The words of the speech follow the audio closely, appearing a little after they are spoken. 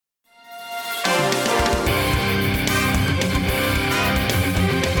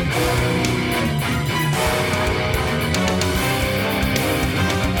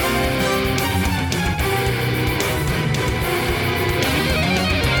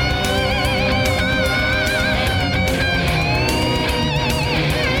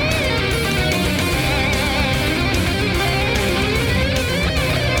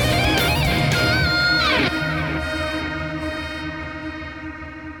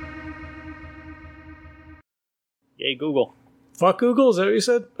Yay, Google. Fuck Google, is that what you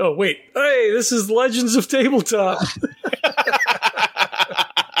said? Oh, wait. Hey, this is Legends of Tabletop.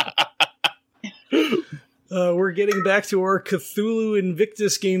 We're getting back to our Cthulhu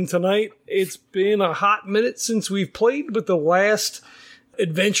Invictus game tonight. It's been a hot minute since we've played, but the last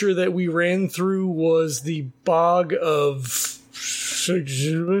adventure that we ran through was the Bog of...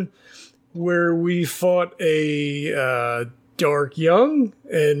 where we fought a Dark Young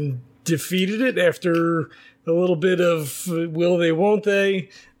and defeated it after a little bit of will they, won't they.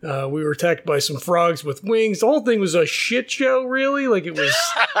 We were attacked by some frogs with wings. The whole thing was a shit show, really. Like, it was...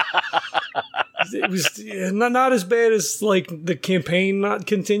 it was not as bad as, like, the campaign not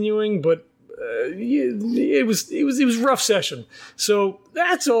continuing, but it was rough session. So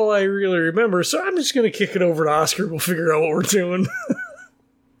that's all I really remember. So I'm just going to kick it over to Oscar. We'll figure out what we're doing.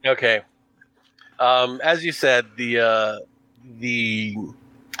 Okay. As you said, the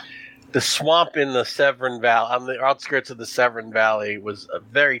swamp in the Severn Valley, on the outskirts of the Severn Valley, was a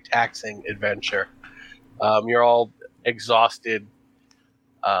very taxing adventure. You're all exhausted.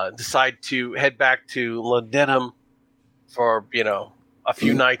 Decide to head back to Londinum for, a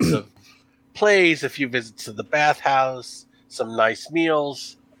few nights of plays, a few visits to the bathhouse, some nice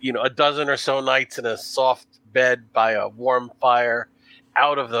meals, a dozen or so nights in a soft bed by a warm fire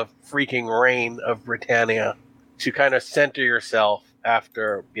out of the freaking rain of Britannia to kind of center yourself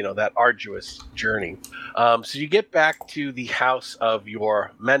after, that arduous journey. So you get back to the house of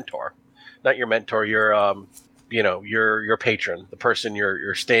your mentor. Not your mentor, your patron, the person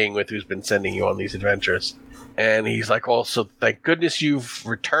you're staying with who's been sending you on these adventures. And he's like, well, so thank goodness you've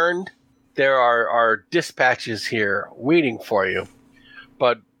returned. There are dispatches here waiting for you.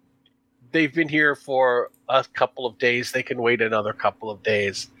 But they've been here for a couple of days. They can wait another couple of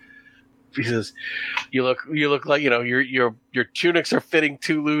days. He says, you look like, your tunics are fitting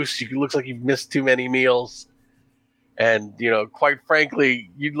too loose. You look like you've missed too many meals. And, quite frankly,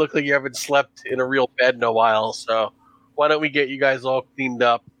 you look like you haven't slept in a real bed in a while. So why don't we get you guys all cleaned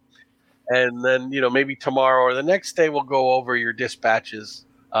up? And then, maybe tomorrow or the next day we'll go over your dispatches.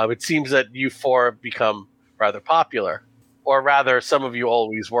 It seems that you four have become rather popular. Or rather, some of you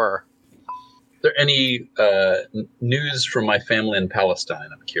always were. Is there any news from my family in Palestine?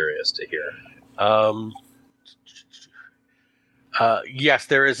 I'm curious to hear. Yes,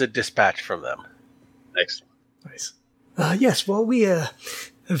 there is a dispatch from them. Excellent. Nice. Yes, well, we have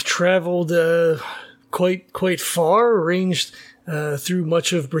traveled quite far, ranged through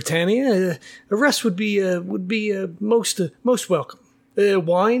much of Britannia. A rest would be most welcome.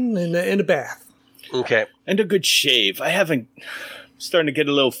 Wine and a bath. Okay. And a good shave. Starting to get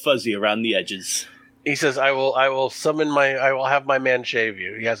a little fuzzy around the edges. He says, I will have my man shave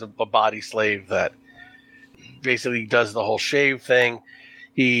you. He has a body slave that basically does the whole shave thing.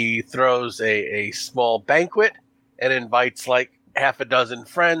 He throws a small banquet and invites like half a dozen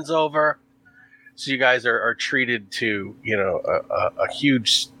friends over. So you guys are treated to, a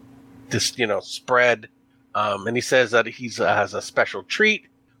huge, spread. And he says that he has a special treat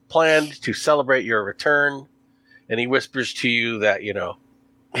planned to celebrate your return. And he whispers to you that,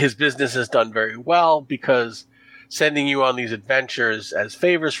 his business has done very well because sending you on these adventures as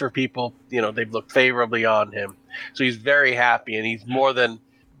favors for people, they've looked favorably on him. So he's very happy, and he's more than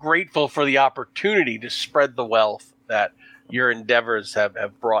grateful for the opportunity to spread the wealth that your endeavors have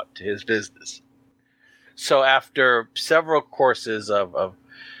brought to his business. So after several courses of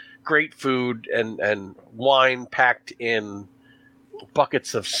great food and wine packed in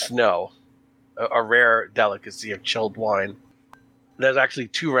buckets of snow, a rare delicacy of chilled wine, there's actually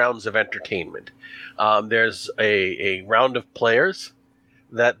 2 rounds of entertainment. There's a round of players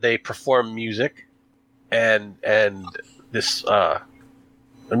that they perform music, and this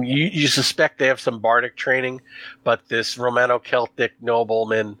you suspect they have some bardic training, but this Romano-Celtic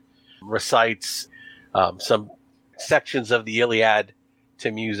nobleman recites some sections of the Iliad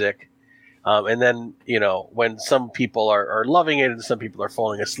to music. And then, when some people are loving it and some people are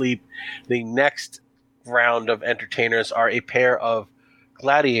falling asleep, the next round of entertainers are a pair of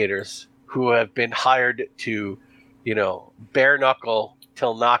gladiators who have been hired to, bare knuckle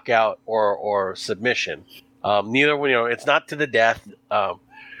till knockout or submission. Neither one, it's not to the death,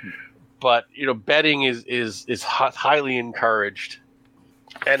 but betting is highly encouraged,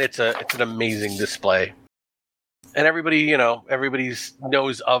 and it's an amazing display. And everybody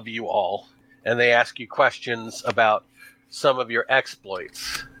knows of you all, and they ask you questions about some of your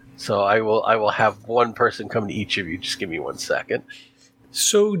exploits. So I will have one person come to each of you. Just give me 1 second.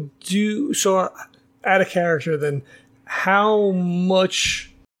 So out of character then, how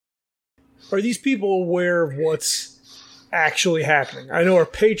much are these people aware of what's actually happening? I know our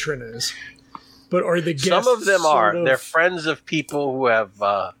patron is. But are the guests Some of them are. sort of... They're friends of people who have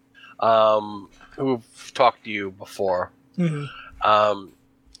who've talked to you before. Mm-hmm.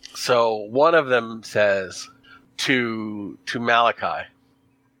 So one of them says to Malachi,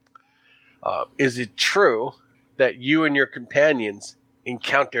 "Is it true that you and your companions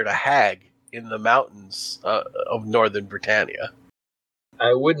encountered a hag in the mountains of northern Britannia?"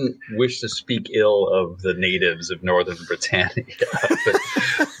 I wouldn't wish to speak ill of the natives of northern Britannia, but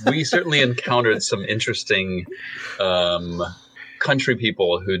we certainly encountered some interesting country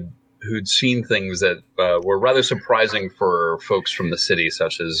people who'd seen things that were rather surprising for folks from the city,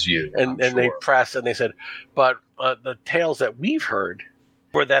 such as you. And they pressed and they said, but the tales that we've heard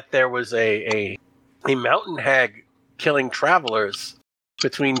were that there was a mountain hag killing travelers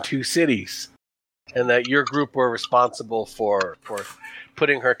between two cities, and that your group were responsible for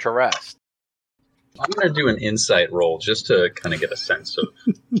putting her to rest. I'm going to do an insight roll just to kind of get a sense of,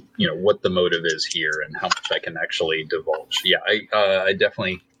 what the motive is here and how much I can actually divulge. Yeah, I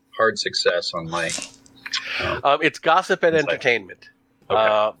definitely hard success on my. It's gossip and insight. entertainment.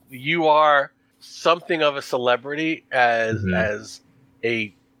 Okay. You are something of a celebrity as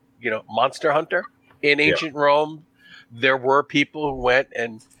a monster hunter in ancient Rome. There were people who went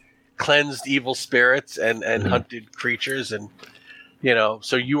and cleansed evil spirits and hunted creatures, and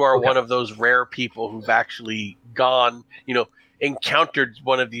so you are one of those rare people who've actually gone, encountered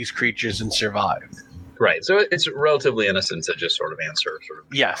one of these creatures and survived. Right. So it's relatively innocent to just sort of answer.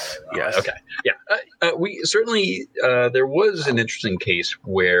 Yes. Okay. Yeah. We certainly, there was an interesting case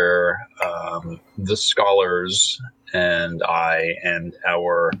where the scholars and I and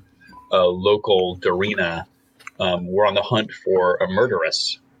our local Darina were on the hunt for a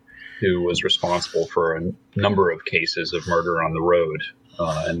murderess who was responsible for a number of cases of murder on the road.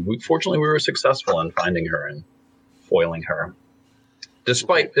 And fortunately, we were successful in finding her and foiling her,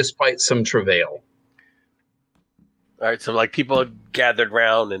 despite some travail. All right, so people gathered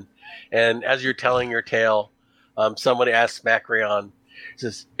round, and as you're telling your tale, somebody asked Macreon,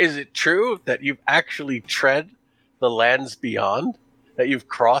 says, "Is it true that you've actually tread the lands beyond? That you've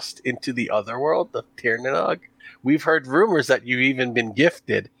crossed into the other world, the Tirnanog? We've heard rumors that you've even been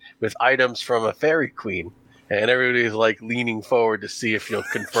gifted with items from a fairy queen." And everybody's leaning forward to see if you'll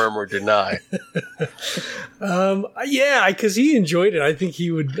confirm or deny. Yeah, because he enjoyed it. I think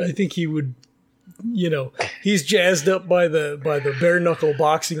he would. He's jazzed up by the bare knuckle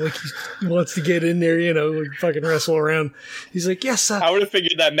boxing, he wants to get in there, fucking wrestle around. He's like, yes. I would have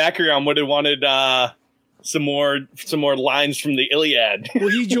figured that Macreon would have wanted some more lines from the Iliad. Well,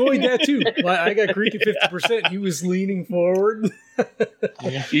 he enjoyed that too. I got Greek at 50%. He was leaning forward.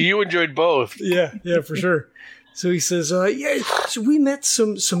 You enjoyed both. Yeah, for sure. So he says, so we met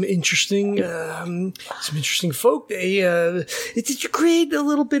some interesting folk. Did you create a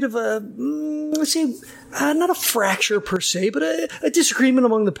little bit of a, let's say, not a fracture per se, but a disagreement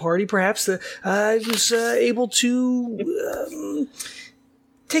among the party, perhaps? I was able to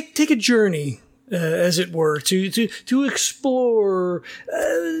take a journey, as it were, to explore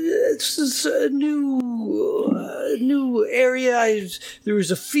this new area. There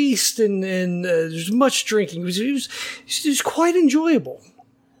was a feast and there's much drinking. It was quite enjoyable.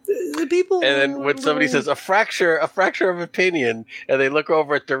 The people, and then when somebody says a fracture of opinion, and they look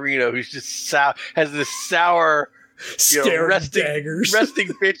over at Dorino, who's just has this sour, resting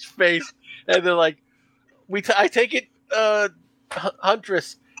bitch face, and they're like, I take it,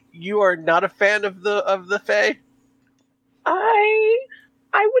 Huntress, you are not a fan of the Fae? I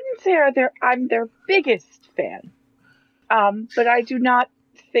wouldn't say I'm their biggest fan, but I do not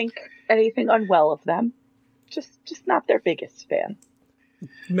think anything unwell of them. Just not their biggest fan.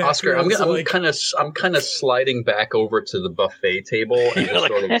 Oscar, I'm kind of sliding back over to the buffet table and just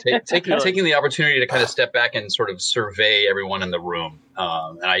sort of taking the opportunity to kind of step back and sort of survey everyone in the room.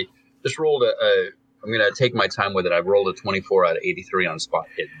 And I just rolled I'm going to take my time with it. I've rolled a 24 out of 83 on spot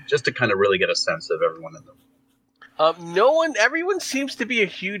hidden, just to kind of really get a sense of everyone in the room. Everyone seems to be a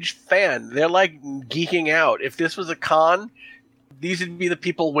huge fan. They're geeking out. If this was a con, these would be the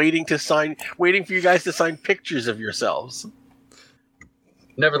people waiting for you guys to sign pictures of yourselves.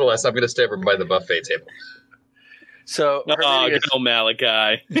 Nevertheless, I'm going to stay over by the buffet table. So,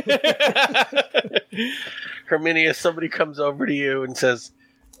 Malachi. Herminius, somebody comes over to you and says,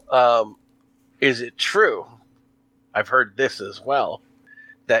 is it true, I've heard this as well,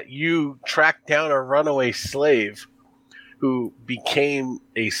 that you tracked down a runaway slave who became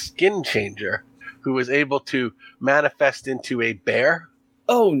a skin changer, who was able to manifest into a bear?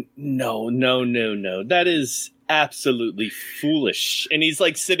 Oh, no. That is absolutely foolish. And he's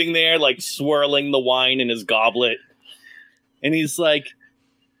sitting there, swirling the wine in his goblet. And he's like,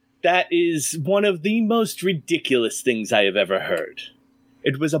 That is one of the most ridiculous things I have ever heard.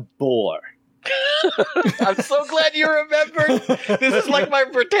 It was a boar. I'm so glad you remembered. This is like my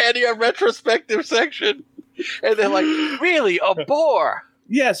Britannia retrospective section. And they're like, really, a boar?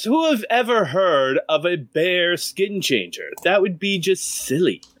 Yes, who have ever heard of a bear skin changer? That would be just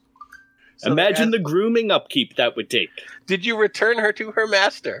silly. So imagine the grooming upkeep that would take. Did you return her to her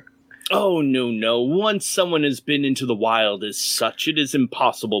master? Oh, no. Once someone has been into the wild as such, it is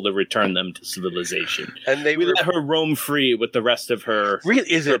impossible to return them to civilization. And we let her roam free with the rest of her.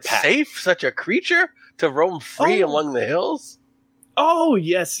 Really? Is it safe, such a creature, to roam free among the hills? Oh,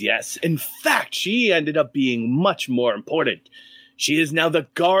 yes. In fact, she ended up being much more important. She is now the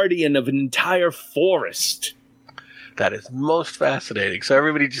guardian of an entire forest. That is most fascinating. So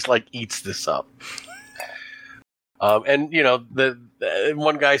everybody just eats this up. And the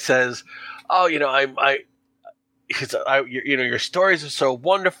one guy says, "Oh, your stories are so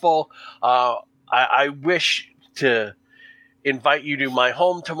wonderful. I wish to invite you to my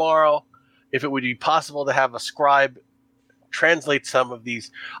home tomorrow. If it would be possible to have a scribe translate some of these.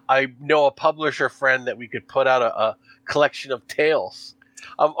 I know a publisher friend that we could put out a collection of tales.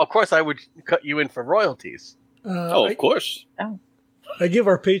 Of course, I would cut you in for royalties." Of course. Oh. I give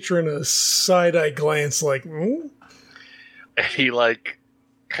our patron a side-eye glance hmm? And he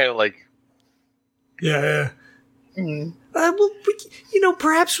Yeah. Mm.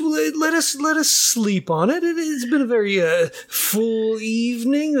 Perhaps let us sleep on it. It's been a very full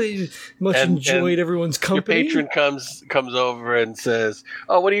evening. I much enjoyed everyone's company. Your patron comes over and says,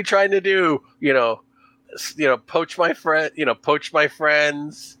 "Oh, what are you trying to do? Poach my friend. Poach my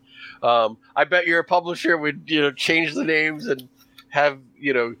friends. I bet your publisher would change the names and have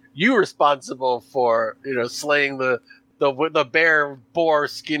you responsible for slaying the bear boar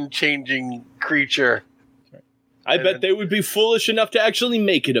skin changing creature." I bet they would be foolish enough to actually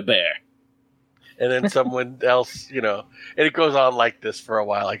make it a bear. And then someone else, and it goes on like this for a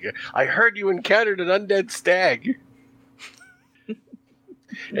while. Like, I heard you encountered an undead stag.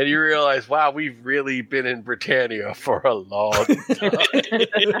 And you realize, wow, we've really been in Britannia for a long time.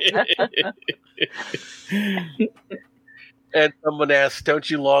 And someone asks, don't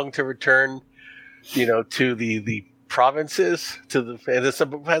you long to return, to the provinces? Britannia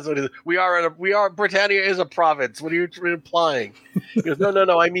is a province. What are you implying? He goes,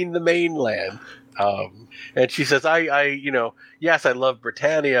 no, I mean the mainland. And she says, yes, I love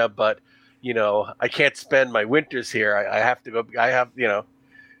Britannia, but, I can't spend my winters here. I have to go,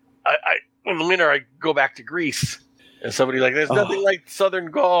 in the winter, I go back to Greece. And somebody's like, there's nothing like southern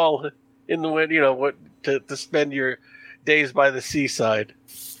Gaul in the winter, to spend your days by the seaside.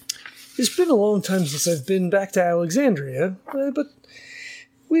 It's been a long time since I've been back to Alexandria, but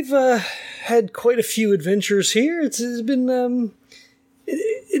we've had quite a few adventures here. It's been an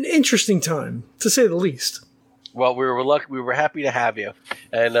interesting time, to say the least. Well, we were happy to have you,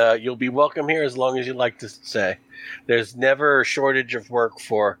 and you'll be welcome here as long as you'd like to stay. There's never a shortage of work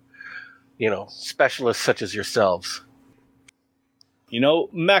for, specialists such as yourselves.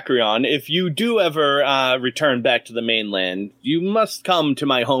 Macreon, if you do ever return back to the mainland, you must come to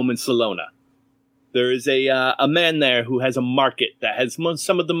my home in Salona. There is a man there who has a market that has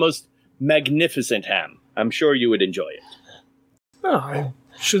some of the most magnificent ham. I'm sure you would enjoy it. Oh, I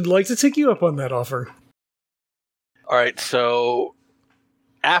should like to take you up on that offer. All right, so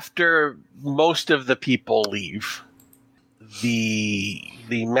after most of the people leave, the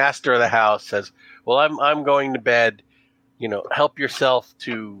master of the house says, "Well, I'm going to bed. Help yourself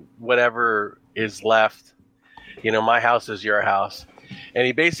to whatever is left. My house is your house." And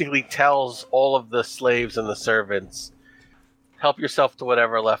he basically tells all of the slaves and the servants, help yourself to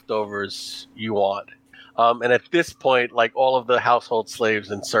whatever leftovers you want. And at this point, all of the household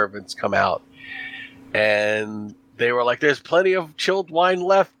slaves and servants come out. And they were like, there's plenty of chilled wine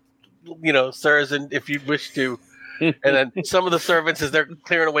left, sirs, and if you wish to. And then some of the servants, as they're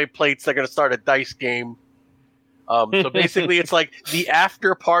clearing away plates, they're going to start a dice game. So basically, it's like the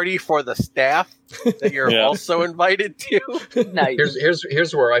after party for the staff that you're also invited to. Nice.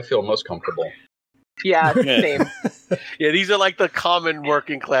 Here's where I feel most comfortable. Yeah, same. Yeah, these are like the common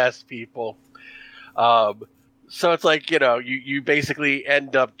working class people. So it's like, you basically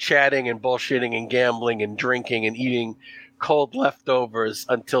end up chatting and bullshitting and gambling and drinking and eating cold leftovers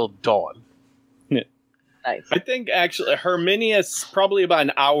until dawn. Nice. I think actually Herminius, probably about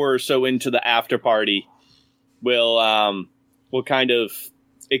an hour or so into the after party, will kind of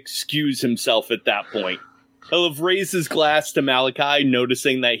excuse himself at that point. He'll have raised his glass to Malachi,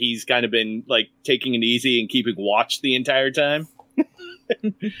 noticing that he's kind of been taking it easy and keeping watch the entire time.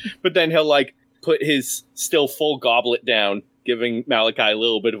 But then he'll put his still full goblet down giving Malachi a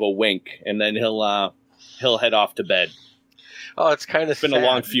little bit of a wink, and then he'll head off to bed. Oh, it's kind of Been a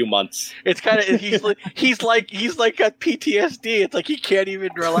long few months. It's kind of he's like got PTSD. It's like he can't even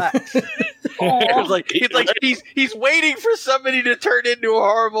relax. He's waiting for somebody to turn into a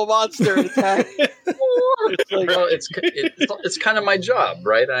horrible monster and attack. It's kind of my job,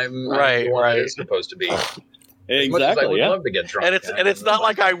 right? I'm the one it's supposed to be. As much as I would love to get drunk, and it's not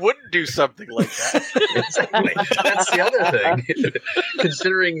like I wouldn't do something like that. Exactly. That's the other thing.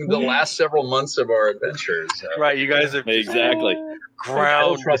 Considering the last several months of our adventures, right? You guys have exactly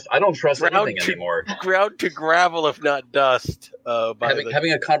ground. I don't trust anything anymore. Ground to gravel, if not dust.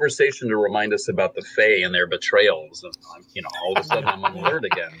 Having a conversation to remind us about the Fae and their betrayals, and all of a sudden I'm on alert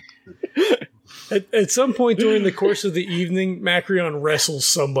again. At some point during the course of the evening, Macreon wrestles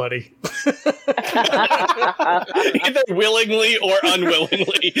somebody. Either willingly or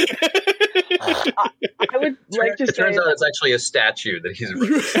unwillingly. I would like to say... It turns out it's actually a statue that he's...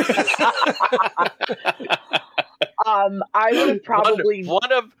 I would probably...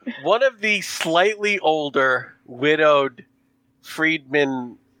 One of the slightly older, widowed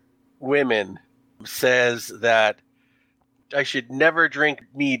freedman women says that I should never drink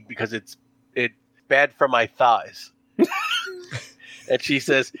mead because it's bad for my thighs. And she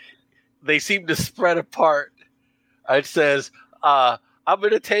says, they seem to spread apart. It says, I'm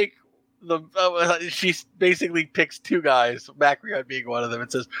going to take she basically picks two guys, Macreon being one of them,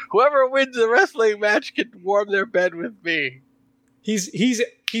 and says, whoever wins the wrestling match can warm their bed with me. He's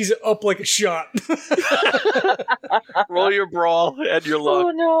up like a shot. Roll your brawl and your luck.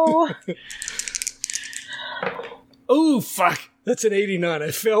 Oh, no. Oh, fuck. That's an 89. I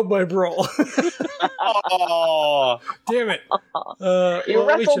failed my brawl. Oh, damn it! You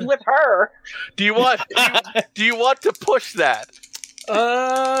wrestled with her. Do you want to push that?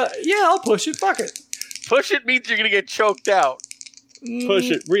 Yeah, I'll push it. Fuck it. Push it means you're gonna get choked out.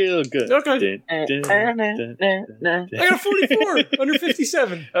 Push it real good. Okay. I got a 44 under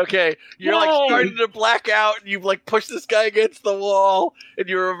 57. Okay, you're like starting to black out, and you like push this guy against the wall, and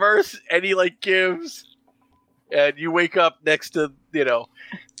you reverse, and he like gives. And you wake up next to,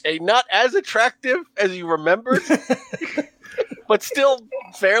 a not as attractive as you remembered, but still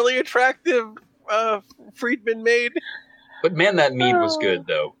fairly attractive freedman maid. But man, that mead was good,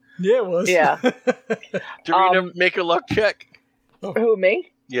 though. Yeah, it was. Yeah. Dorina, make a luck check. Who,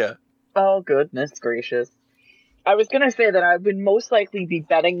 me? Yeah. Oh, goodness gracious. I was going to say that I would most likely be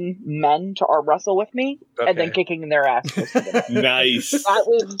betting men to arm wrestle with me and then kicking their asses. Nice.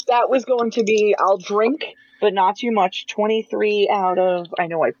 That was going to be, I'll drink, but not too much. 23 out of... I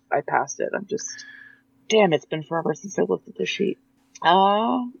know I passed it. I'm just... Damn, it's been forever since I looked at the sheet.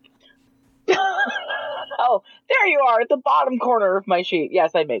 Oh, there you are at the bottom corner of my sheet.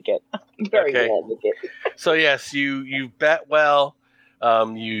 Yes, I make it. Very well, make it. So yes, you bet well.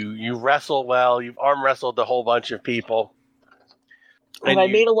 You wrestle well. You've arm wrestled a whole bunch of people. And I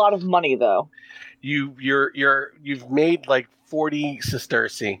made a lot of money, though. You've made like 40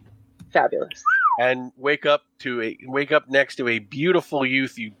 sesterces. Fabulous. And wake up next to a beautiful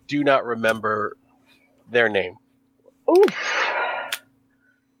youth you do not remember their name. Oof.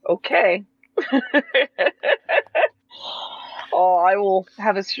 Okay. I will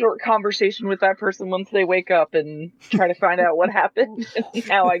have a short conversation with that person once they wake up and try to find out what happened and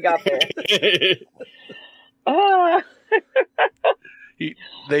how I got there.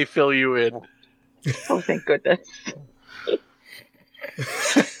 They fill you in. Oh, thank goodness.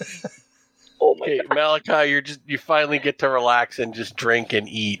 Oh my God. Malachi, you finally get to relax and just drink and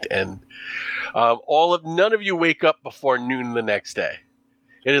eat, and none of you wake up before noon the next day.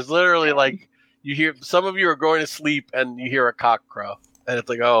 It is literally like you hear some of you are going to sleep and you hear a cock crow, and it's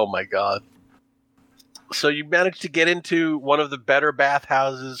like, oh my God. So you managed to get into one of the better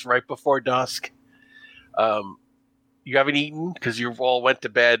bathhouses right before dusk. You haven't eaten because you all went to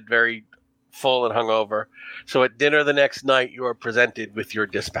bed very full and hungover. So at dinner the next night, you are presented with your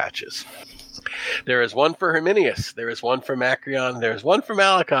dispatches. There is one for Herminius, there is one for Macreon, there is one for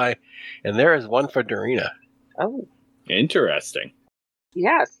Malachi, and there is one for Dorina. Oh. Interesting.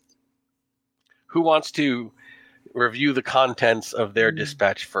 Yes. Who wants to review the contents of their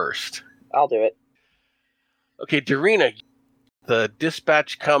dispatch first? I'll do it. Okay, Dorina, the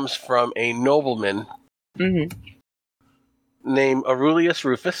dispatch comes from a nobleman named Aurelius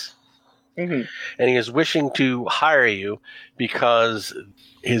Rufus, and he is wishing to hire you because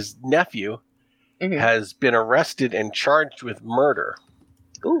his nephew has been arrested and charged with murder.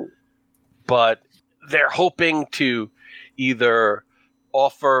 Ooh. But they're hoping to either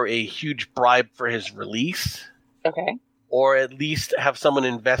offer a huge bribe for his release, okay, or at least have someone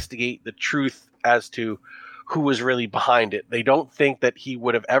investigate the truth as to who was really behind it. They don't think that he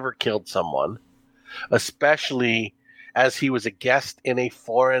would have ever killed someone, especially as he was a guest in a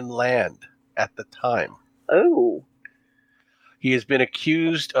foreign land at the time. Oh. He has been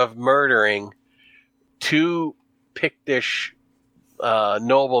accused of murdering 2 Pictish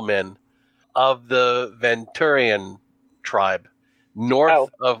noblemen of the Venturian tribe north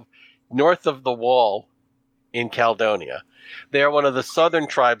of the Wall in Caledonia. They are one of the southern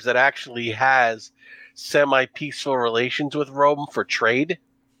tribes that actually has semi-peaceful relations with Rome for trade.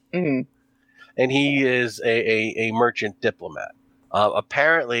 Mm-hmm. And he is a merchant diplomat.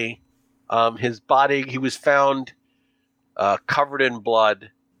 Apparently, his body, he was found covered in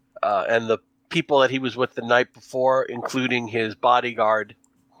blood, and the people that he was with the night before, including his bodyguard,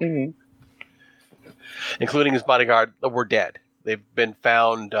 were dead. They've been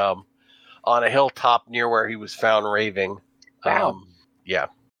found on a hilltop near where he was found raving. Wow. Yeah.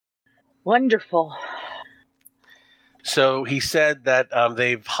 Wonderful. So he said that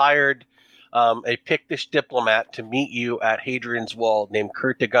they've hired a Pictish diplomat to meet you at Hadrian's Wall named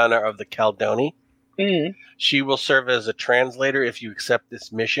Curtiguna of the Caldoni. Mm-hmm. She will serve as a translator if you accept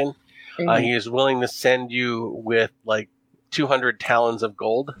this mission. Mm-hmm. He is willing to send you with like 200 talons of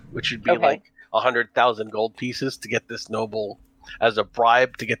gold, which would be like 100,000 gold pieces to get this noble, as a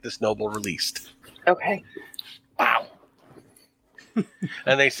bribe to get this noble released. Okay. Wow.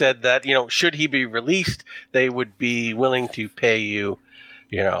 And they said that, should he be released, they would be willing to pay you,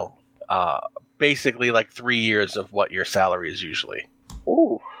 basically like 3 years of what your salary is usually.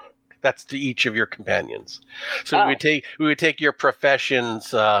 Ooh. That's to each of your companions. So we would take your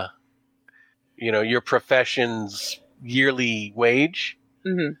profession's, yearly wage,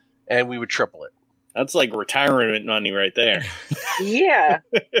 and we would triple it. That's like retirement money right there. Yeah.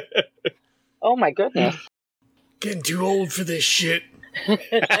 Oh my goodness. Getting too old for this shit. I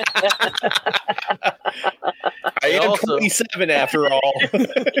am 27 after all.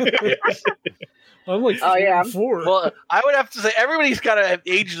 I'm like 4. Well, I would have to say everybody's got to have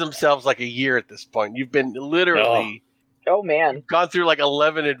aged themselves like a year at this point. You've been literally oh man, gone through like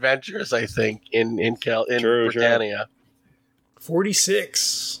 11 adventures, I think, in Britannia.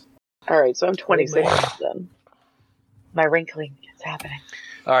 46. All right, so I'm 26 then. My wrinkling is happening.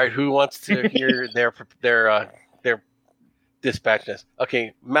 All right, who wants to hear their dispatch list?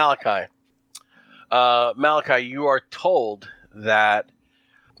 Okay, Malachi. Malachi, you are told that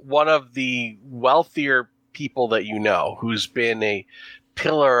one of the wealthier people that you know, who's been a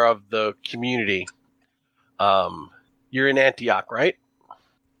pillar of the community, you're in Antioch, right,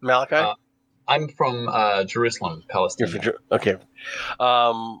 Malachi? I'm from Jerusalem, Palestine. Okay.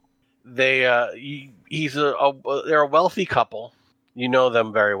 They're a wealthy couple. You know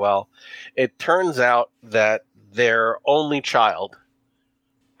them very well. It turns out that their only child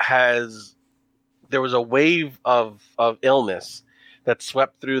there was a wave of illness that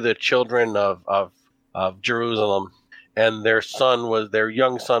swept through the children of Jerusalem, and their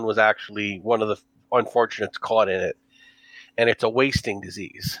young son was actually one of the unfortunates caught in it, and it's a wasting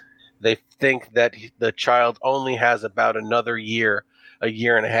disease. They think that the child only has about another year, a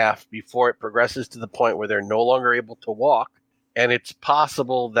year and a half, before it progresses to the point where they're no longer able to walk, and it's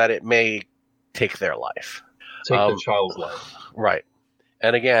possible that it may take their life. Take the child's life. Right.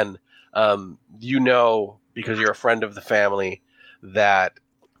 And again, because you're a friend of the family, that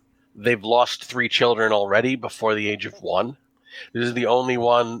they've lost 3 children already before the age of 1. This is the only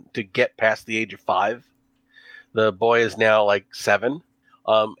one to get past the age of 5. The boy is now like 7.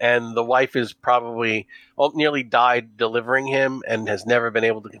 And the wife is probably nearly died delivering him and has never been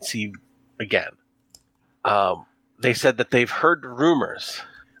able to conceive again. They said that they've heard rumors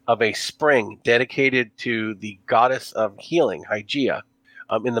of a spring dedicated to the goddess of healing, Hygeia,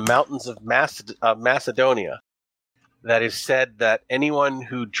 in the mountains of Macedonia. That is said that anyone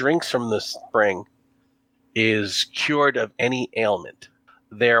who drinks from the spring is cured of any ailment.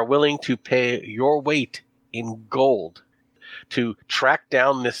 They are willing to pay your weight in gold to track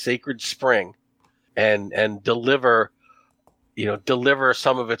down this sacred spring and deliver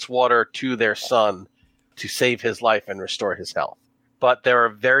some of its water to their son to save his life and restore his health. But there are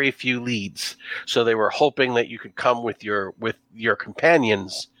very few leads, so they were hoping that you could come with your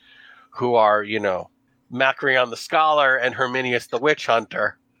companions, who are Macrion the scholar and Herminius the witch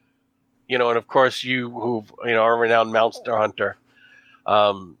hunter, and of course you who are a renowned monster hunter.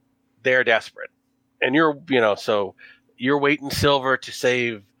 They're desperate, and so you're weight in silver to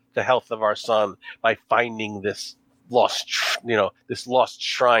save the health of our son by finding this lost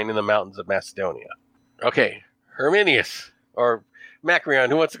shrine in the mountains of Macedonia. Okay, Herminius or Macrion,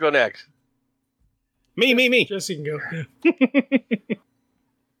 who wants to go next? Me. Jesse can go.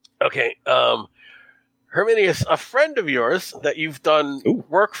 Okay, Herminius, a friend of yours that you've done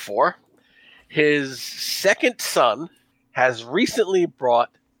work for, his second son has recently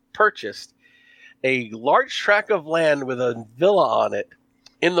purchased a large tract of land with a villa on it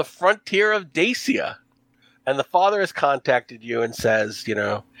in the frontier of Dacia. And the father has contacted you and says,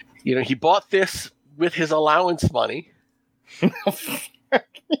 he bought this with his allowance money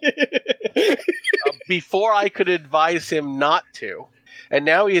before I could advise him not to. And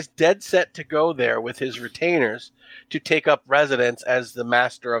now he is dead set to go there with his retainers to take up residence as the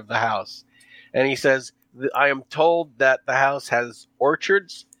master of the house. And he says, I am told that the house has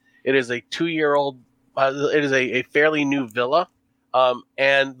orchards. It is a 2-year-old, it is a fairly new villa.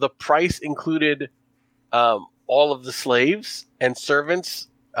 And the price included all of the slaves and servants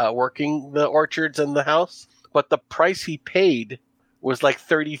working the orchards and the house. But the price he paid was like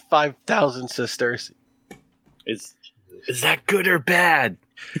 35,000 sisters. Is that good or bad?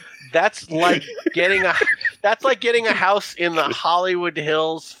 That's like getting a house in the Hollywood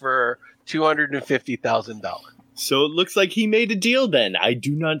Hills for $250,000. So it looks like he made a deal then. I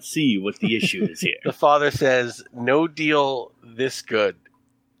do not see what the issue is here. The father says, no deal this good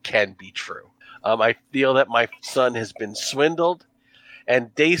can be true. I feel that my son has been swindled,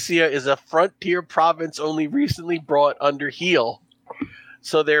 and Dacia is a frontier province only recently brought under heel.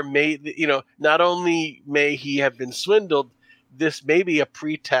 So there may, not only may he have been swindled, this may be a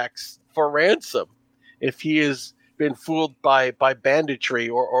pretext for ransom if he has been fooled by banditry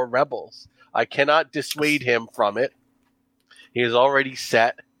or rebels. I cannot dissuade him from it. He is already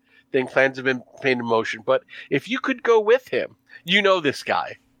set. Plans have been put in motion. But if you could go with him, you know this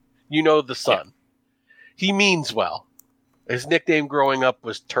guy. You know the son. Yeah. He means well. His nickname growing up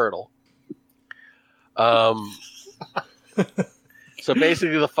was Turtle. So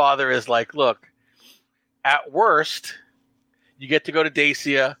basically the father is like, look, at worst, you get to go to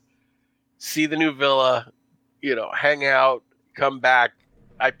Dacia, see the new villa, hang out, come back.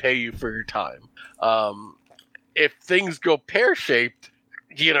 I pay you for your time. If things go pear-shaped,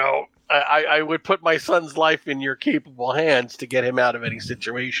 I would put my son's life in your capable hands to get him out of any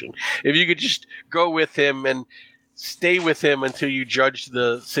situation. If you could just go with him and stay with him until you judge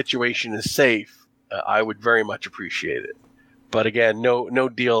the situation is safe, I would very much appreciate it. But again, no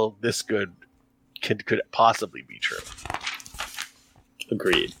deal this good could possibly be true.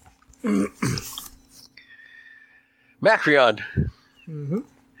 Agreed. Macreon. Mm-hmm.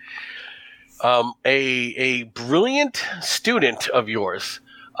 A brilliant student of yours,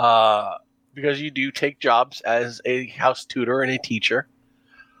 because you do take jobs as a house tutor and a teacher.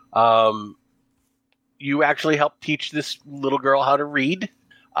 You actually helped teach this little girl how to read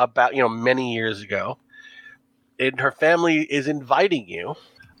about, many years ago. And her family is inviting you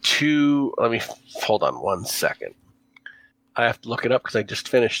to, hold on 1 second. I have to look it up because I just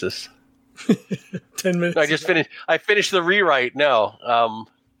finished this. 10 minutes. No, I finished the rewrite. No,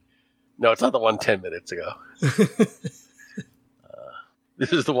 it's not the one 10 minutes ago.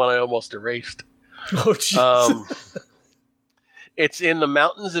 This is the one I almost erased. Oh, jeez. It's in the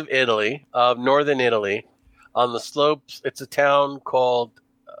mountains of Italy, of northern Italy, on the slopes. It's a town called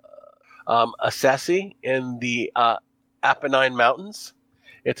Assisi in the Apennine Mountains.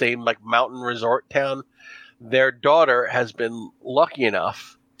 It's a mountain resort town. Their daughter has been lucky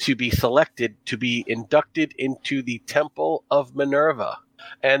enough to be selected to be inducted into the Temple of Minerva.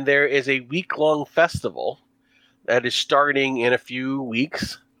 And there is a week-long festival that is starting in a few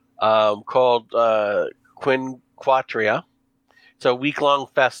weeks called Quinquatria. It's a week-long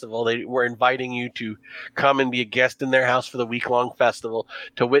festival. They were inviting you to come and be a guest in their house for the week-long festival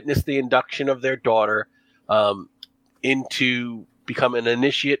to witness the induction of their daughter into become an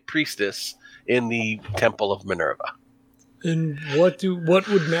initiate priestess in the Temple of Minerva. And what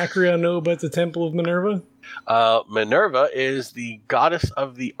would Macreon know about the Temple of Minerva? Minerva is the goddess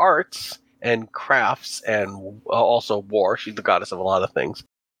of the arts and crafts and also war. She's the goddess of a lot of things.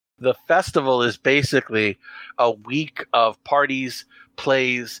 The festival is basically a week of parties,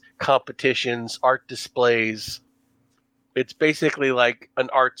 plays, competitions, art displays. It's basically like an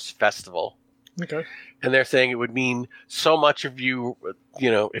arts festival. Okay. And they're saying it would mean so much of you,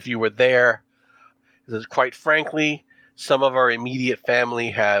 if you were there. Because quite frankly, some of our immediate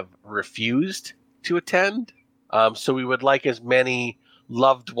family have refused to attend. So we would like as many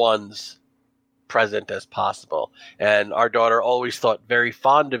loved ones present as possible. And our daughter always thought very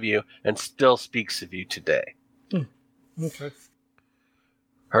fond of you and still speaks of you today. Okay.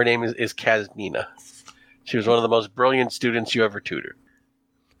 Her name is Kazmina. She was one of the most brilliant students you ever tutored.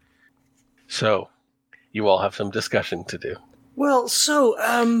 So, you all have some discussion to do. Well, so,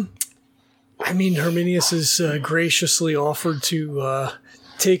 Herminius has graciously offered to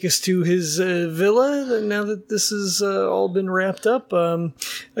take us to his villa now that this has all been wrapped up.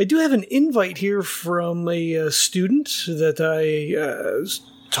 I do have an invite here from a student that I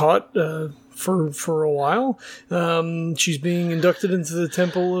taught for a while. She's being inducted into the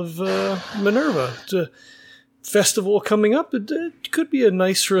Temple of Minerva. It's a festival coming up. It could be a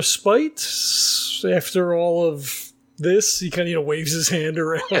nice respite after all of this. He kind of waves his hand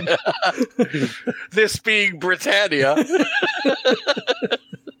around. This being Britannia.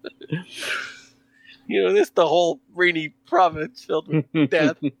 This the whole rainy province filled with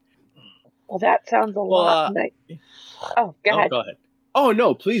death. Well, that sounds a lot nice. Oh, go ahead. Go ahead. Oh,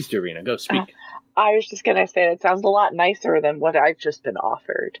 no, please, Dorina, go speak. I was just going to say it sounds a lot nicer than what I've just been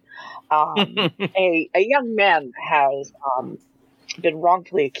offered. A young man has been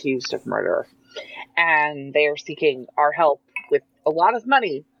wrongfully accused of murder, and they are seeking our help with a lot of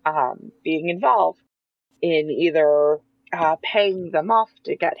money being involved in either paying them off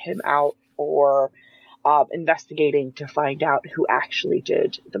to get him out or investigating to find out who actually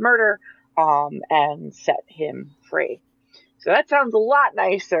did the murder and set him free. So that sounds a lot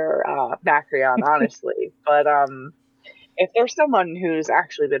nicer, Macreon, honestly. But if there's someone who's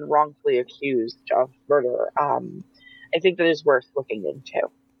actually been wrongfully accused of murder, I think that is worth looking into.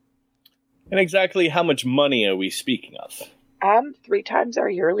 And exactly how much money are we speaking of? 3 times our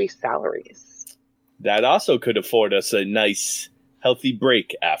yearly salaries. That also could afford us a nice, healthy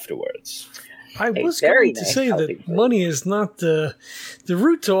break afterwards. I was going to say that money is not the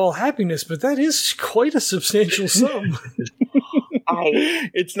root to all happiness, but that is quite a substantial sum.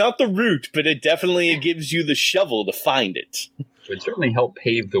 It's not the root, but it definitely gives you the shovel to find it. It would certainly help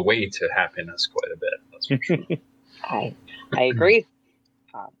pave the way to happiness quite a bit. That's for sure. I agree.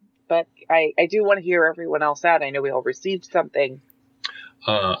 But I do want to hear everyone else out. I know we all received something.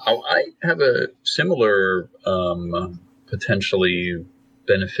 I have a similar potentially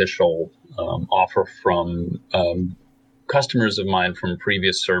beneficial offer from customers of mine from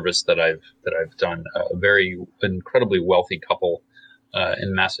previous service that I've done. A very incredibly wealthy couple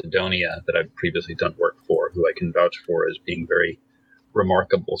in Macedonia that I've previously done work for, who I can vouch for as being very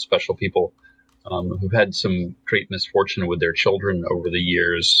remarkable, special people who've had some great misfortune with their children over the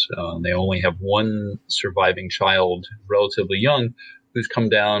years. They only have one surviving child, relatively young, who's come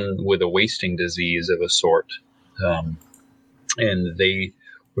down with a wasting disease of a sort. And they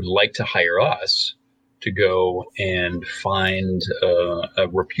would like to hire us to go and find a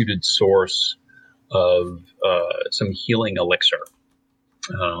reputed source of some healing elixir.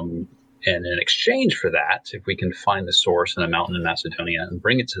 And in exchange for that, if we can find the source in a mountain in Macedonia and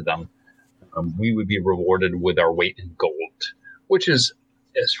bring it to them, we would be rewarded with our weight in gold, which is,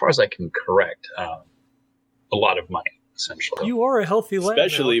 as far as I can correct, a lot of money, essentially. You are a healthy lad,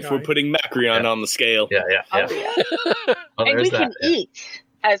 especially if we're putting Macreon on the scale. Yeah. Oh, yeah. Well, and we can eat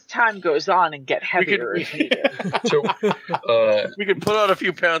as time goes on and get heavier. So we can put on a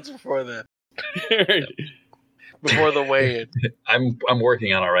few pounds before that. Before the weigh-in. I'm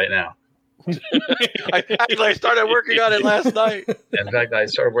working on it right now. I started working on it last night. In fact, I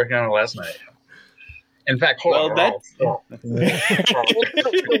started working on it last night. In fact, the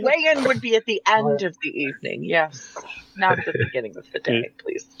weigh-in would be at the end of the evening, yes. Not at the beginning of the day,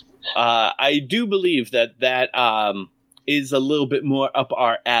 please. I do believe that is a little bit more up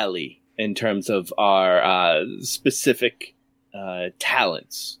our alley in terms of our specific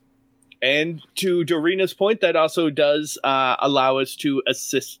talents. And to Dorina's point, that also does allow us to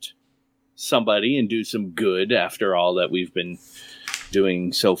assist somebody and do some good after all that we've been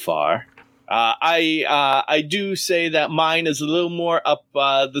doing so far. I do say that mine is a little more up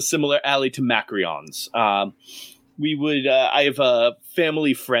the similar alley to Macreon's. I have a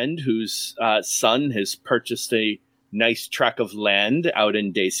family friend whose son has purchased a nice tract of land out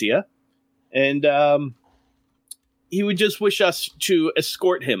in Dacia, and he would just wish us to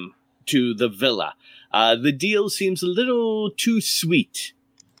escort him to the villa. The deal seems a little too sweet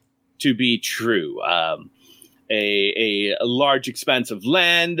to be true. A large expanse of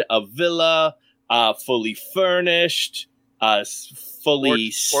land, a villa, fully furnished,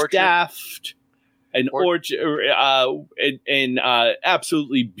 fully staffed, an orchard, and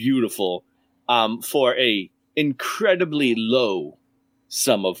absolutely beautiful for a incredibly low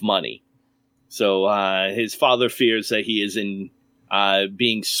sum of money. So his father fears that he is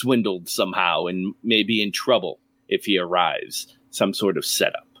being swindled somehow and may be in trouble if he arrives. Some sort of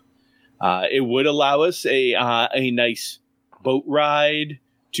setup. It would allow us a nice boat ride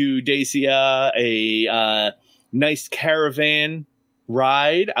to Dacia, a nice caravan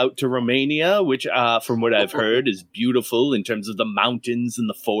ride out to Romania, which, from what I've heard, is beautiful in terms of the mountains and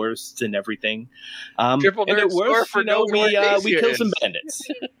the forests and everything. Triple And nerd at score worst, for no we Dacia kill some is. bandits,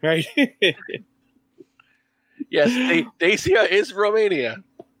 right? Yes, Dacia is Romania.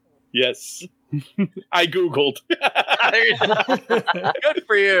 Yes. I Googled. Good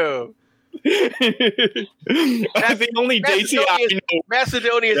for you. That's the only Dacia I know.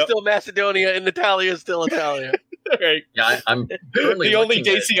 Macedonia is Yep. still Macedonia, and Natalia is still Italia. Right. Yeah, I'm currently The only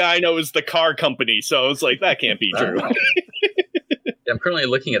looking at- Dacia I know is the car company, so it's like, that can't be true. Yeah, I'm currently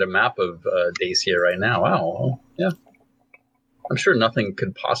looking at a map of Dacia right now. Wow. Yeah. I'm sure nothing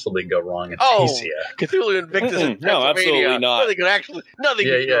could possibly go wrong in Dacia. Cthulhu Invictus in Mm-mm. No, absolutely Pennsylvania. not. Nothing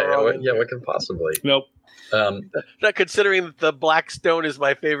could go wrong. What could possibly? Nope. Not considering that the Black Stone is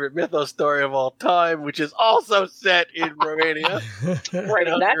my favorite mythos story of all time, which is also set in Romania.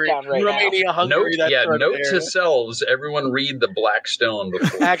 Writing that down right Romania, Hungary. That sort of note area. to selves: everyone read the Black Stone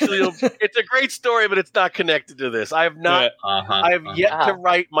before. Actually, it's a great story, but it's not connected to this. I have not. I have yet to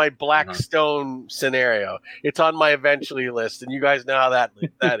write my Black Stone scenario. It's on my eventually list, and you guys know how that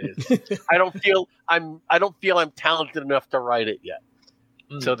is. I don't feel I'm talented enough to write it yet.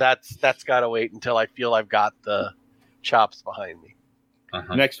 So that's got to wait until I feel I've got the chops behind me.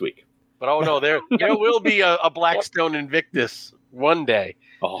 Next week. But oh no, there will be a Blackstone Invictus one day.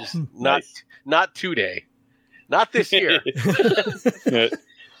 Oh, not today, not this year.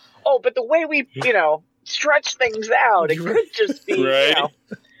 Oh, but the way we, stretch things out, it could just be,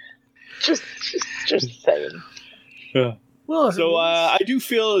 just saying. Yeah. Well, so I do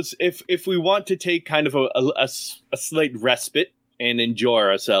feel as if we want to take kind of a slight respite and enjoy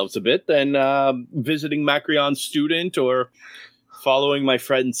ourselves a bit, then visiting Macrion's student or following my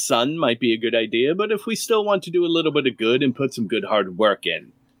friend's son might be a good idea. But if we still want to do a little bit of good and put some good hard work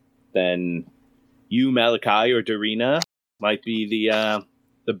in, then you, Malachi, or Darina might be the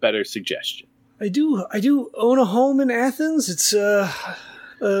better suggestion. I do own a home in Athens. It's a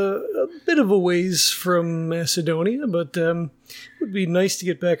bit of a ways from Macedonia, but it would be nice to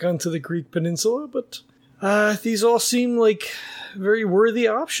get back onto the Greek peninsula. But these all seem like very worthy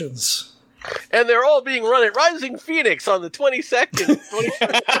options. And they're all being run at Rising Phoenix on the 22nd.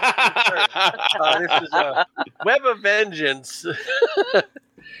 This is Web of Vengeance.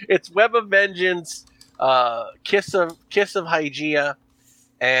 It's Web of Vengeance, Kiss of Hygeia,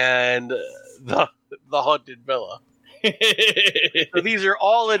 and the Haunted Villa. So these are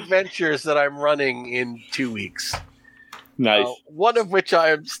all adventures that I'm running in 2 weeks. Nice. One of which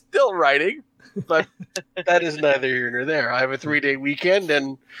I am still writing, but that is neither here nor there. I have a 3-day weekend,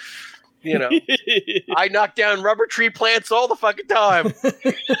 and I knock down rubber tree plants all the fucking time.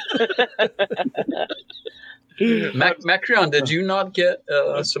 Macrion, did you not get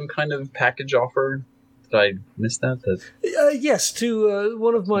some kind of package offer? Did I miss that? Yes, to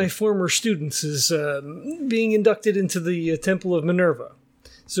one of my former students is being inducted into the Temple of Minerva.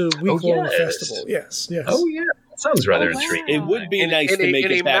 So week-long festival. Yes. Oh, yeah. Sounds rather intriguing. It would be nice to make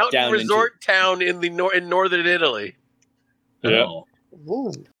it back down in a resort town in northern Italy. Yeah.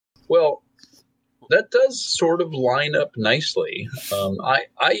 Oh. Well, that does sort of line up nicely. I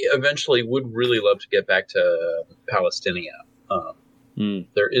eventually would really love to get back to Palestinia.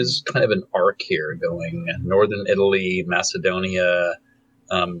 There is kind of an arc here going northern Italy, Macedonia,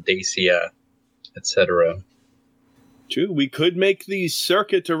 Dacia, etc. True. We could make the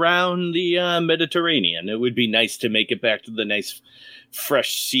circuit around the Mediterranean. It would be nice to make it back to the nice,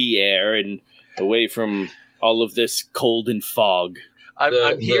 fresh sea air and away from all of this cold and fog.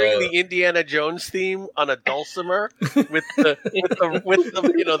 I'm hearing the Indiana Jones theme on a dulcimer with the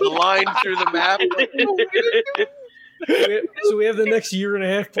line through the map. So we have the next year and a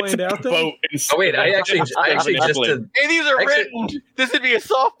half planned out then? Oh wait, I actually just did. Hey, these are written. This would be a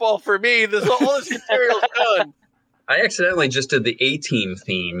softball for me. All this material's done. I accidentally just did the A-Team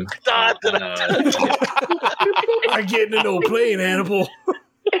theme. I get into no playing, Hannibal.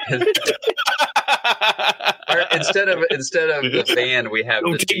 Instead of the band, we have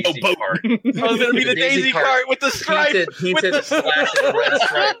the Daisy cart. Oh, it's gonna be the Daisy cart with the stripe, painted slash and red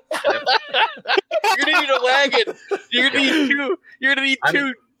stripe. You're gonna need a wagon. You're gonna need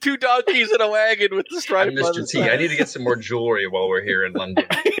two donkeys and a wagon with the stripe. I'm Mr. T. I need to get some more jewelry while we're here in London.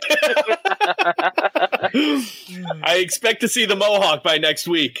 I expect to see the Mohawk by next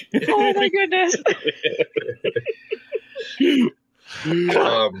week. Oh my goodness.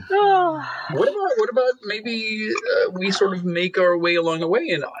 What about maybe we sort of make our way along the way,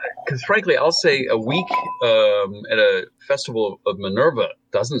 and because frankly, I'll say a week at a festival of Minerva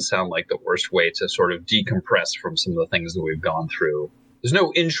doesn't sound like the worst way to sort of decompress from some of the things that we've gone through There's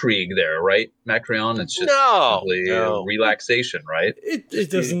no intrigue there, right, Macreon? It's just simply relaxation, right? It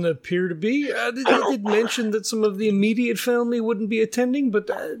doesn't appear to be. They did mention that some of the immediate family wouldn't be attending, but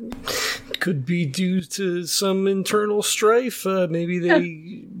could be due to some internal strife. Maybe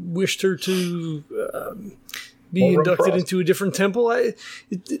they wished her to be inducted into a different temple.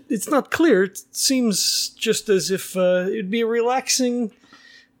 It's not clear. It seems just as if it'd be a relaxing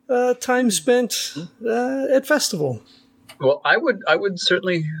time spent at festival. Well, I would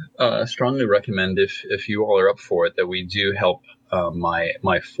certainly strongly recommend, if you all are up for it, that we do help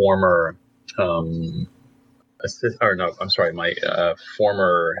my former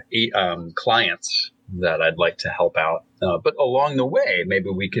former clients that I'd like to help out. But along the way,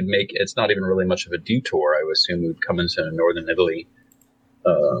 maybe we could make it's not even really much of a detour. I would assume we'd come into northern Italy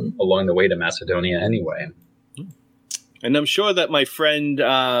along the way to Macedonia anyway. And I'm sure that my friend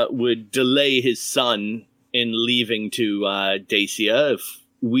would delay his son in leaving to Dacia if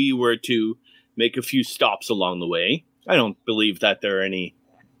we were to make a few stops along the way. I don't believe that there are any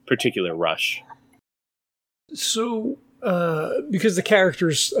particular rush. So, because the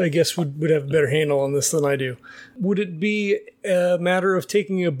characters, I guess, would have a better handle on this than I do, would it be a matter of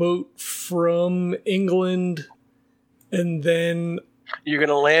taking a boat from England and then... You're going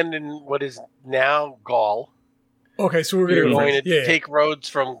to land in what is now Gaul. Okay, so we're going to take roads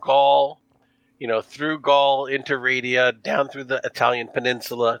from Gaul, through Gaul into Radia, down through the Italian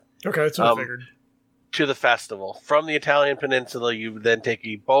peninsula. Okay, that's what I figured. To the festival. From the Italian peninsula, you would then take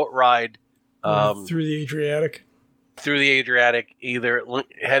a boat ride through the Adriatic. Through the Adriatic, either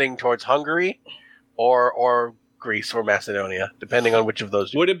heading towards Hungary or Greece or Macedonia, depending on which of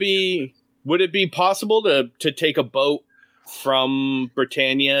those. Would it be possible to take a boat from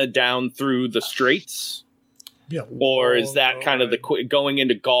Britannia down through the Straits? Yeah. Or is that kind of the going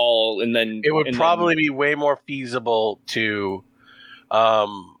into Gaul and then... It would probably be way more feasible to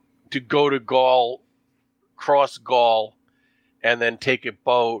go to Gaul, cross Gaul, and then take a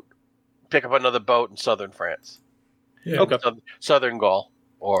boat, pick up another boat in southern France. Yeah. Okay. Southern Gaul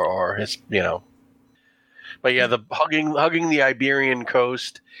or his, But yeah, the hugging the Iberian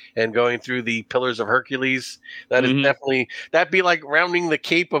coast and going through the Pillars of Hercules, that is definitely, that'd be like rounding the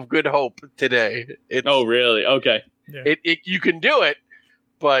Cape of Good Hope today. Oh, really? Okay. Yeah. You can do it,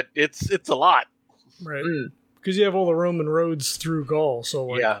 but it's a lot. Right. Because you have all the Roman roads through Gaul,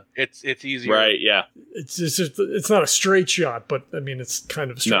 so it's easier. Right, yeah. It's just it's not a straight shot, but I mean it's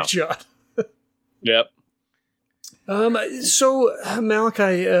kind of a straight shot. Yep. So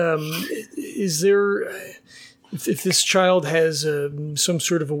Malachi, is there, if this child has some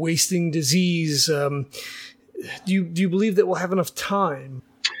sort of a wasting disease, do you believe that we'll have enough time?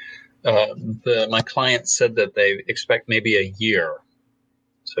 My client said that they expect maybe a year,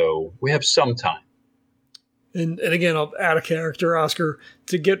 so we have some time. And again, I'll add a character, Oscar,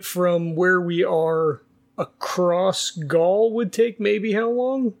 to get from where we are across Gaul would take maybe how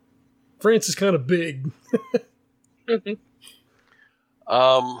long? France is kind of big. We're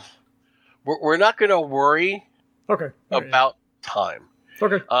not going to worry about time.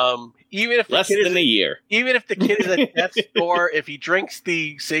 Okay. Even if less than a year. Even if the kid is at death's door, if he drinks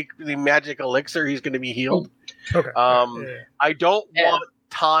the magic elixir, he's going to be healed. Okay. I don't want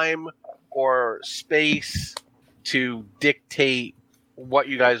time or space to dictate what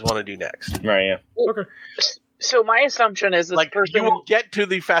you guys want to do next. Right, yeah. Okay. So my assumption is this person... You will get to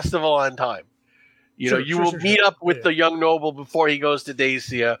the festival on time. You will meet up with the young noble before he goes to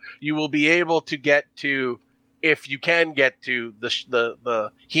Dacia. You will be able to get to, if you can get to,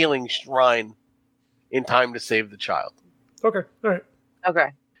 the healing shrine in time to save the child. Okay, all right.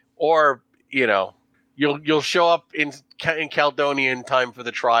 Okay. Or, you'll show up in Caledonia in time for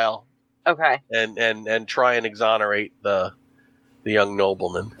the trial. Okay. And try and exonerate the young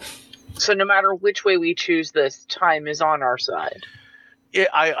nobleman. So no matter which way we choose this, time is on our side.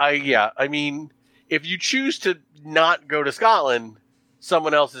 I mean, if you choose to not go to Scotland,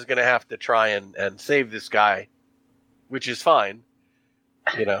 someone else is going to have to try and save this guy, which is fine.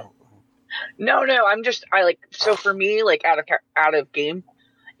 No, so for me, out of game,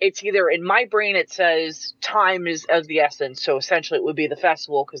 it's either in my brain it says time is of the essence, so essentially it would be the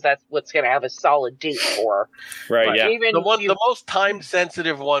festival because that's what's going to have a solid date for. Right, but yeah. Even the most time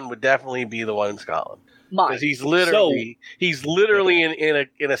sensitive one would definitely be the one in Scotland. Because he's literally in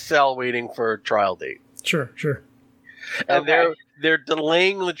a cell waiting for a trial date. Sure. And they're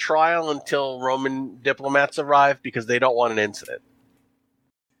delaying the trial until Roman diplomats arrive because they don't want an incident.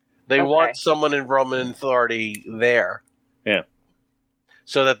 They want someone in Roman authority there. Yeah.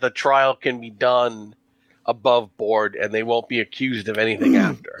 So that the trial can be done above board and they won't be accused of anything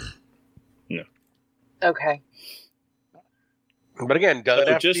after. No. Okay. But again, done it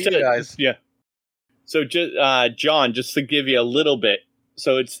after you guys. Yeah. So, John, just to give you a little bit,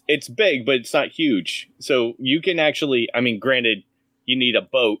 so it's big, but it's not huge. So you can actually, I mean, granted, you need a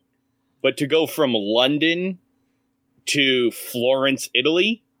boat, but to go from London to Florence,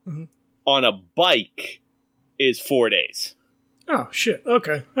 Italy, on a bike is 4 days. Oh, shit.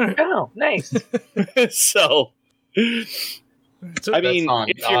 Okay. All right. Oh, nice. So, I mean,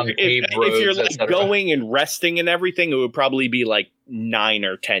 if you're like going and resting and everything, it would probably be like 9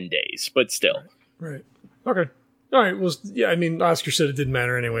 or 10 days, but still. Right. Okay. All right. Well, yeah, I mean, Oscar said it didn't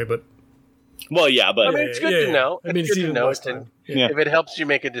matter anyway, but... Well, yeah, but... I mean, it's good to know. I mean, it's even less time. If it helps you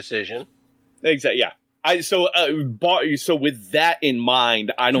make a decision. Exactly, yeah. So with that in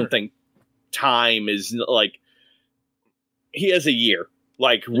mind, I don't think time is, like... He has a year.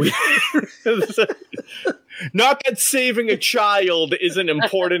 Like, not that saving a child isn't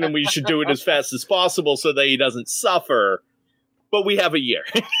important and we should do it as fast as possible so that he doesn't suffer, but we have a year.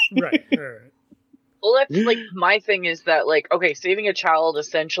 Right. All right. Well, that's like my thing is that, like, okay, saving a child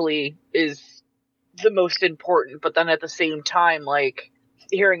essentially is the most important, but then at the same time, like,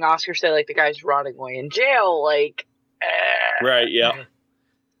 hearing Oscar say, like, the guy's rotting away in jail, like, right, yeah.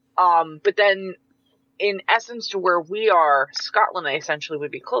 But then, in essence, to where we are, Scotland essentially would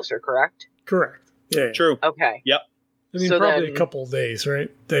be closer, correct? Correct. Yeah. True. Okay. Yep. I mean, so probably a couple of days,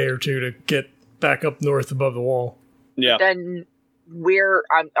 right? Day or two to get back up north above the wall. Yeah. Then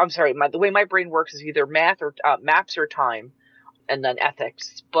I'm sorry, the way my brain works is either math or maps or time, and then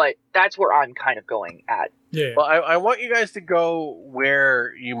ethics. But that's where I'm kind of going at. Yeah. Well, I want you guys to go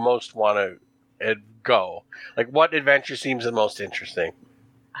where you most want to go. Like, what adventure seems the most interesting?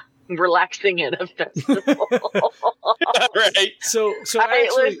 Relaxing at a festival. Right. So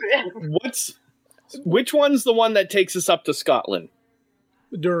actually, which one's the one that takes us up to Scotland?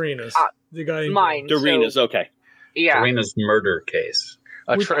 Dorina's. The guy. Mine. Dorina's, okay. Yeah. Dorina's murder case.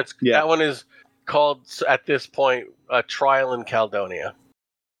 That one is called, at this point, a trial in Caledonia.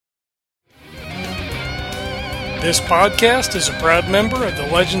 This podcast is a proud member of the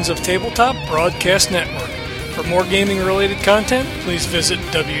Legends of Tabletop Broadcast Network. For more gaming-related content, please visit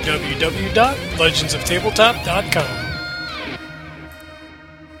www.legendsoftabletop.com.